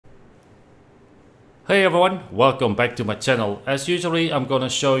Hey everyone, welcome back to my channel. As usually, I'm gonna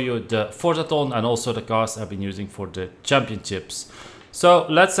show you the Forzathon and also the cars I've been using for the championships. So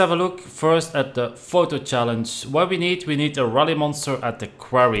let's have a look first at the photo challenge. What we need a rally monster at the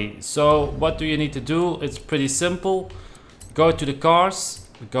quarry. So what do you need to do? It's pretty simple. Go to the cars,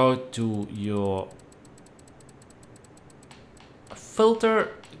 go to your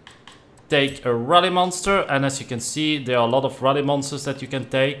filter, take a rally monster, and as you can see, there are a lot of rally monsters that you can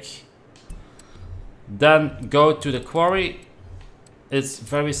take. Then go to the quarry. It's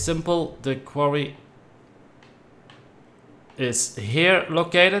very simple. The quarry is here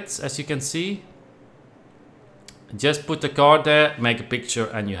located, as you can see. Just put the car there, make a picture,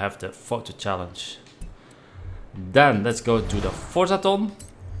 and you have the photo challenge. Then let's go to the Forzathon.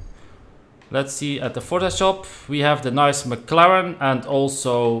 Let's see, at the Forza shop we have the nice McLaren and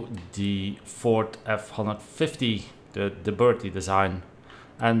also the Ford F-150, the Bertie design.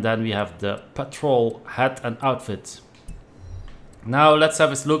 And then we have the patrol hat and outfit. Now let's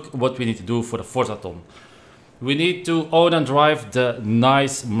have a look what we need to do for the Forzathon. We need to own and drive the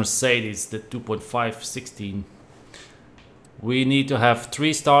nice Mercedes, the 2.516. We need to have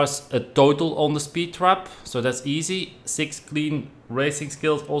 3 stars a total on the speed trap, so that's easy. 6 clean racing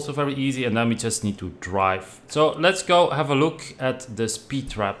skills, also very easy, and then we just need to drive. So let's go have a look at the speed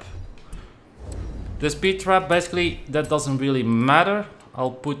trap. The speed trap, basically, that doesn't really matter. I'll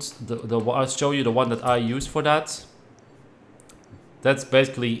put I'll show you the one that I use for that. That's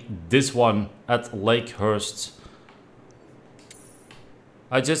basically this one at Lakehurst.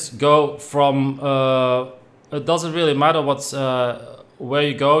 I just go from it doesn't really matter what's where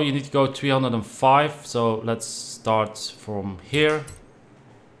you go. You need to go 305. So let's start from here.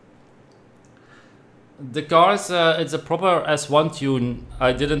 The cars, it's a proper S1 tune.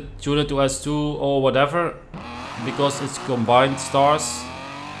 I didn't tune it to S2 or whatever, because it's combined stars.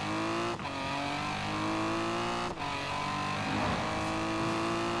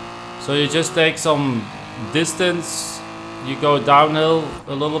 So you just take some distance, you go downhill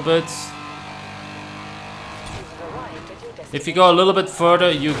a little bit. If you go a little bit further,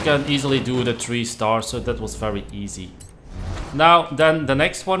 you can easily do the 3 stars, so that was very easy. Now then, the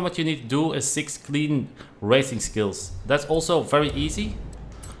next one what you need to do is 6 clean racing skills. That's also very easy.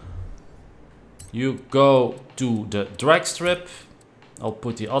 You go to the drag strip. I'll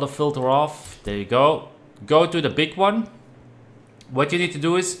put the other filter off. There you go. Go to the big one. What you need to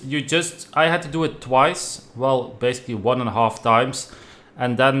do is I had to do it twice. Well, basically 1.5 times.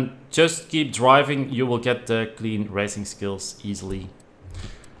 And then just keep driving. You will get the clean racing skills easily.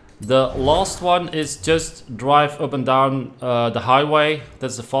 The last one is just drive up and down the highway.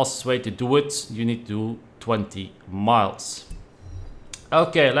 That's the fastest way to do it. You need to do 20 miles.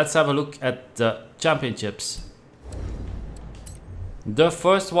 Okay, let's have a look at the championships. The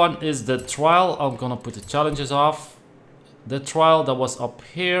first one is the trial. I'm gonna put the challenges off. The trial that was up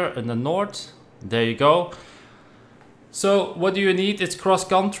here in the north. There you go. So what do you need? It's cross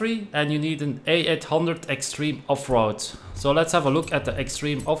country and you need an A800 extreme off-road. So let's have a look at the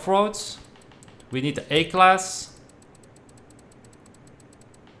extreme off-road. We need the A class.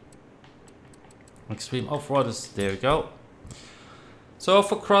 Extreme off-road is, there you go. So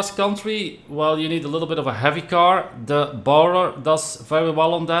for cross country, well, you need a little bit of a heavy car. The Bowler does very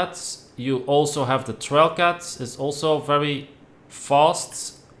well on that. You also have the Trailcat, it's also very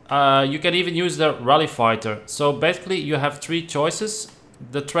fast. You can even use the Rally Fighter. So basically you have 3 choices.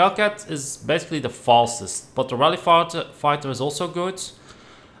 The Trailcat is basically the fastest, but the Rally Fighter is also good.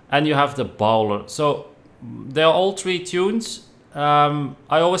 And you have the Bowler. So they are all 3 tuned. I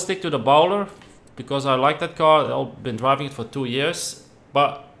always stick to the Bowler because I like that car. I've been driving it for 2 years.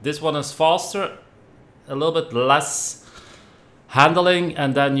 But this one is faster, a little bit less handling,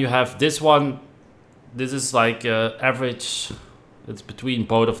 and then you have this one. This is like average. It's between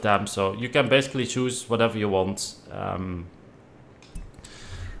both of them, so you can basically choose whatever you want.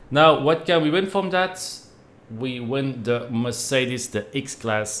 Now, what can we win from that? We win the Mercedes, the X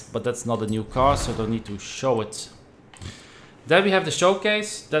Class, but that's not a new car, so don't need to show it. Then we have the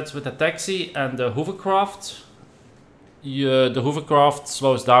showcase. That's with the taxi and the hovercraft. The hovercraft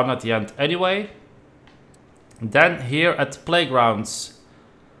slows down at the end anyway. Then here at playgrounds,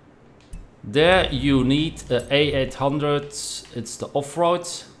 there you need a A800. It's the off-road.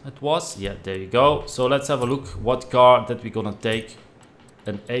 It was, yeah, there you go. So let's have a look what car that we're gonna take.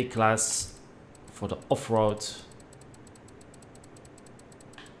 An A class for the off-road.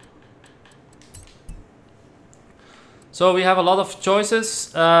 So we have a lot of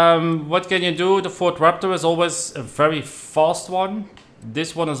choices. What can you do? The Ford Raptor is always a very fast one.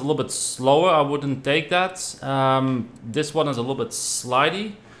 This one is a little bit slower. I wouldn't take that. This one is a little bit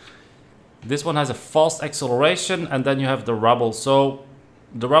slidey. This one has a fast acceleration, and then you have the Rebel. So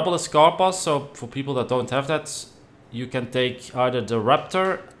the Rebel is car pass, so for people that don't have that, you can take either the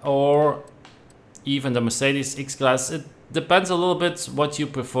Raptor or even the Mercedes X-Class. It depends a little bit what you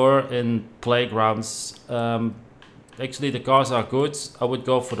prefer in playgrounds. Actually, the cars are good. I would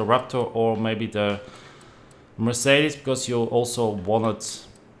go for the Raptor or maybe the Mercedes, because you also want it.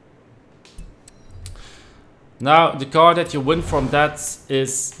 Now, the car that you win from that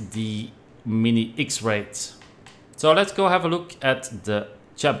is the Mini X-Rate. So let's go have a look at the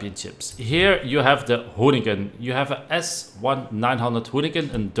championships. Here you have the Hoonigan. You have a S1900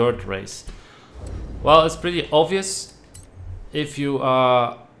 Hoonigan in dirt race. Well, it's pretty obvious if you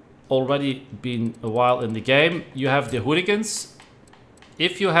are already been a while in the game. You have the Hoonigans.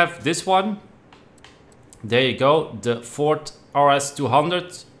 If you have this one, there you go, the Ford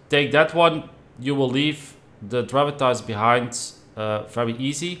RS200. Take that one. You will leave the driver tires behind very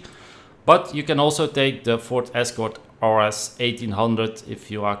easy. But you can also take the Ford Escort RS 1800 if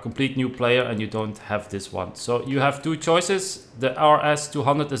you are a complete new player and you don't have this one. So you have two choices. The RS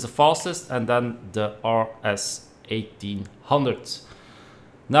 200 is the fastest, and then the RS 1800.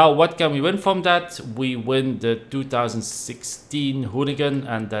 Now, what can we win from that? We win the 2016 Hoonigan,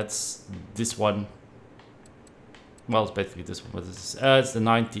 and that's this one. Well, it's basically this one. What is this? It's the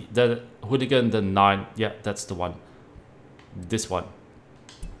 90, the Hoonigan, the 9. Yeah, that's the one. This one.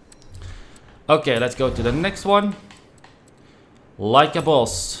 Okay, let's go to the next one. Like a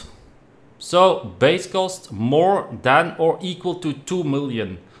Boss. So, base cost more than or equal to 2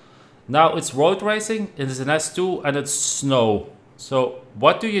 million. Now, it's road racing, it is an S2, and it's snow. So,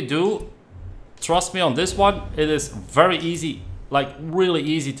 what do you do? Trust me on this one, it is very easy, like really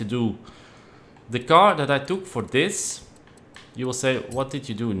easy to do. The car that I took for this, you will say, what did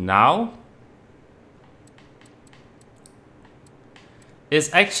you do now? Is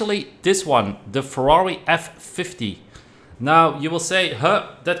actually this one, the Ferrari F50. Now you will say,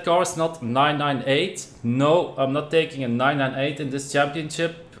 huh, that car is not 998. No, I'm not taking a 998 in this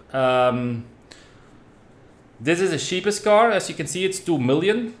championship. This is the cheapest car. As you can see, it's 2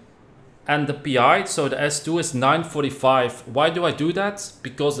 million. And the PI, so the S2 is 945. Why do I do that?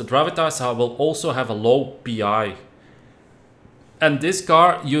 Because the driver tires will also have a low PI. And this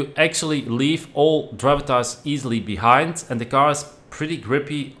car, you actually leave all driver tires easily behind, and the car is pretty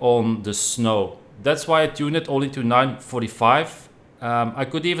grippy on the snow. That's why I tune it only to 945. I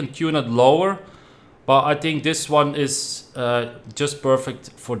could even tune it lower, but I think this one is just perfect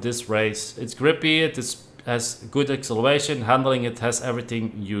for this race. It's grippy, has good acceleration, handling, it has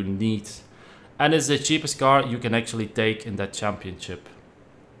everything you need. And it's the cheapest car you can actually take in that championship.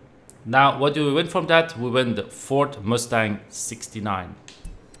 Now, what do we win from that? We win the Ford Mustang 69.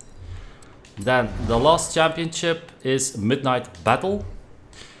 Then the last championship is Midnight Battle.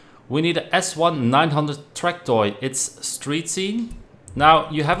 We need a S1 900 track toy. It's street scene.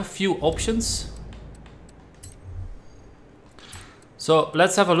 Now you have a few options. So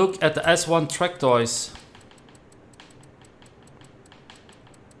let's have a look at the S1 track toys.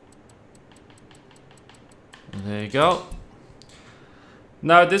 There you go.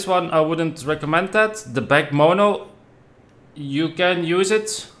 Now this one I wouldn't recommend that. The back mono, you can use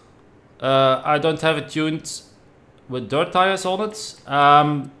it. I don't have it tuned with dirt tires on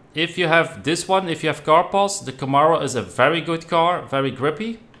it. If you have this one, if you have car pass, the Camaro is a very good car, very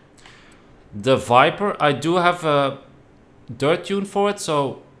grippy. The Viper, I do have a dirt tune for it,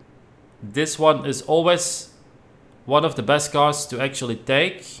 so this one is always one of the best cars to actually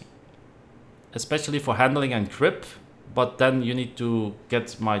take, especially for handling and grip. But then you need to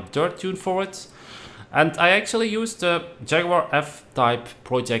get my dirt tune for it. And I actually used the Jaguar F-Type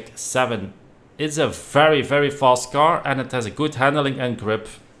Project 7. It's a very, very fast car, and it has a good handling and grip.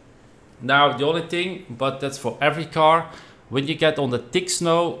 Now, the only thing, but that's for every car, when you get on the thick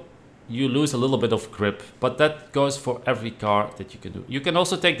snow, you lose a little bit of grip. But that goes for every car that you can do. You can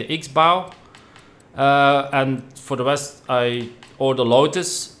also take the X-Bow, and for the rest, or the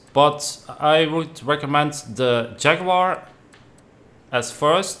Lotus. But I would recommend the Jaguar as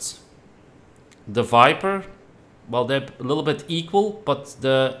first. The Viper, well, they're a little bit equal, but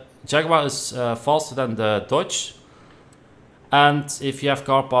the Jaguar is faster than the Dodge. And if you have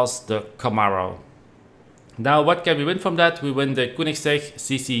car pass, the Camaro. Now, what can we win from that? We win the Koenigsegg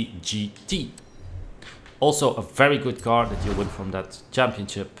CC GT. Also a very good car that you win from that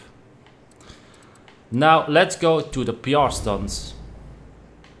championship. Now, let's go to the PR stunts.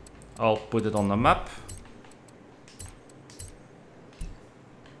 I'll put it on the map.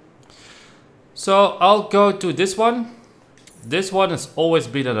 So I'll go to this one. This one has always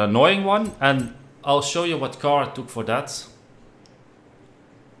been an annoying one, and I'll show you what car I took for that.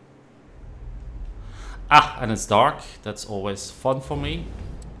 And it's dark. That's always fun for me.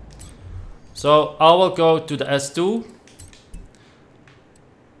 So I will go to the S2.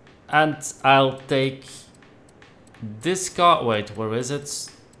 And I'll take this car. Wait, where is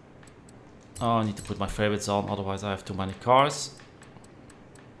it? Oh, I need to put my favorites on, otherwise I have too many cars.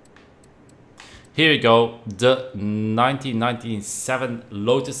 Here you go, the 1997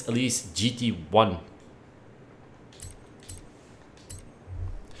 Lotus Elise GT1.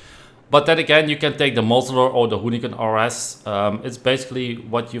 But then again, you can take the Muzzler or the Hoonigan RS. It's basically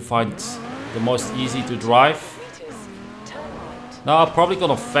what you find the most easy to drive. Now I'm probably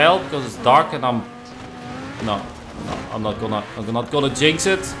gonna fail because it's dark and I'm not gonna jinx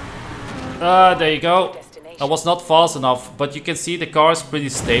it. There you go. I was not fast enough, but you can see the car is pretty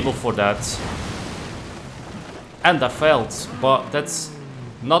stable for that. And I failed, but that's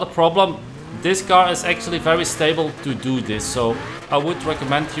not a problem. This car is actually very stable to do this, so I would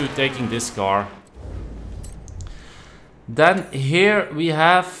recommend you taking this car. Then here we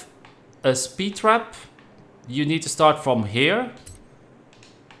have a speed trap. You need to start from here.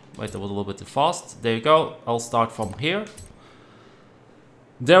 Wait, that was a little bit too fast. There you go. I'll start from here.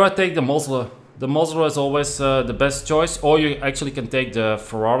 There I take the Muzzler. The Muzzler is always the best choice, or you actually can take the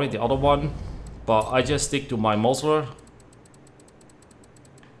Ferrari, the other one. But I just stick to my Muzzler.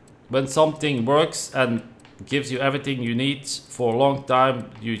 When something works and gives you everything you need for a long time,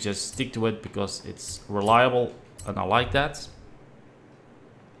 you just stick to it because it's reliable and I like that.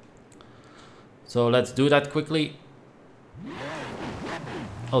 So let's do that quickly.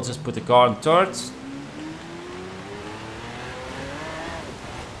 I'll just put the car in third.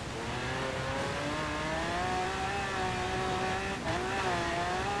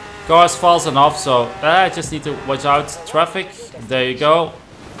 Car is fast enough, so I just need to watch out traffic. There you go.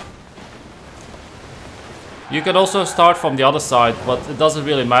 You can also start from the other side, but it doesn't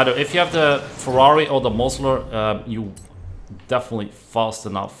really matter. If you have the Ferrari or the Muzzler, you definitely fast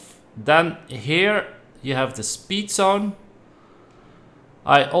enough. Then here you have the speed zone.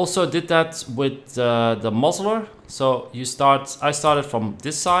 I also did that with the Muzzler. So you start. I started from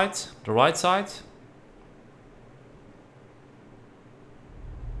this side, the right side.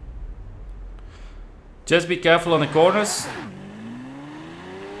 Just be careful on the corners.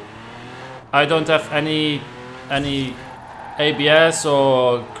 I don't have any ABS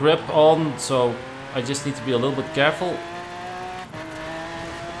or grip on, so I just need to be a little bit careful.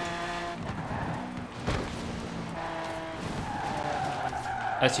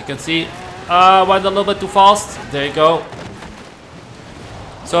 As you can see, I went a little bit too fast. There you go.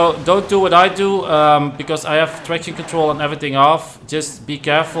 So don't do what I do, because I have traction control and everything off. Just be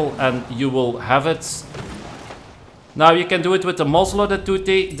careful and you will have it. Now you can do it with the Muzzler,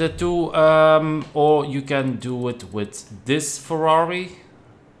 or you can do it with this Ferrari.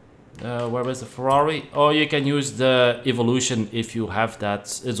 Where is the Ferrari? Or you can use the Evolution if you have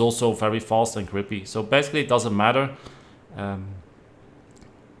that. It's also very fast and grippy. So basically it doesn't matter.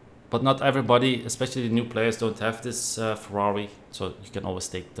 But not everybody, especially the new players, don't have this Ferrari. So you can always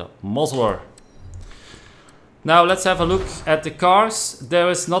take the Muzzler. Now let's have a look at the cars. There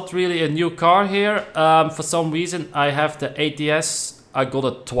is not really a new car here. For some reason I have the ATS. I got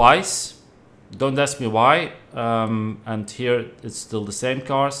it twice. Don't ask me why. And here it's still the same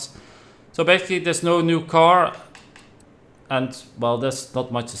cars. So basically there's no new car. And well, there's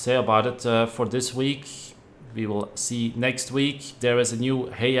not much to say about it for this week. We will see next week. There is a new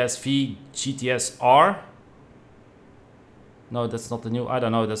ASV GTS R. No, that's not the new. I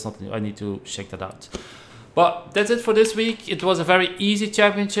don't know. That's not the new. I need to check that out. But that's it for this week. It was a very easy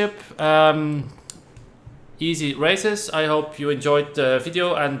championship. Easy races. I hope you enjoyed the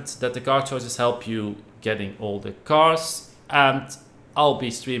video and that the car choices help you getting all the cars. And I'll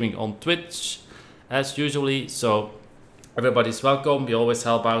be streaming on Twitch as usually. So everybody's welcome. We always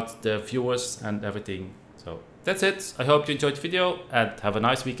help out the viewers and everything. So that's it. I hope you enjoyed the video and have a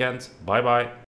nice weekend. Bye bye.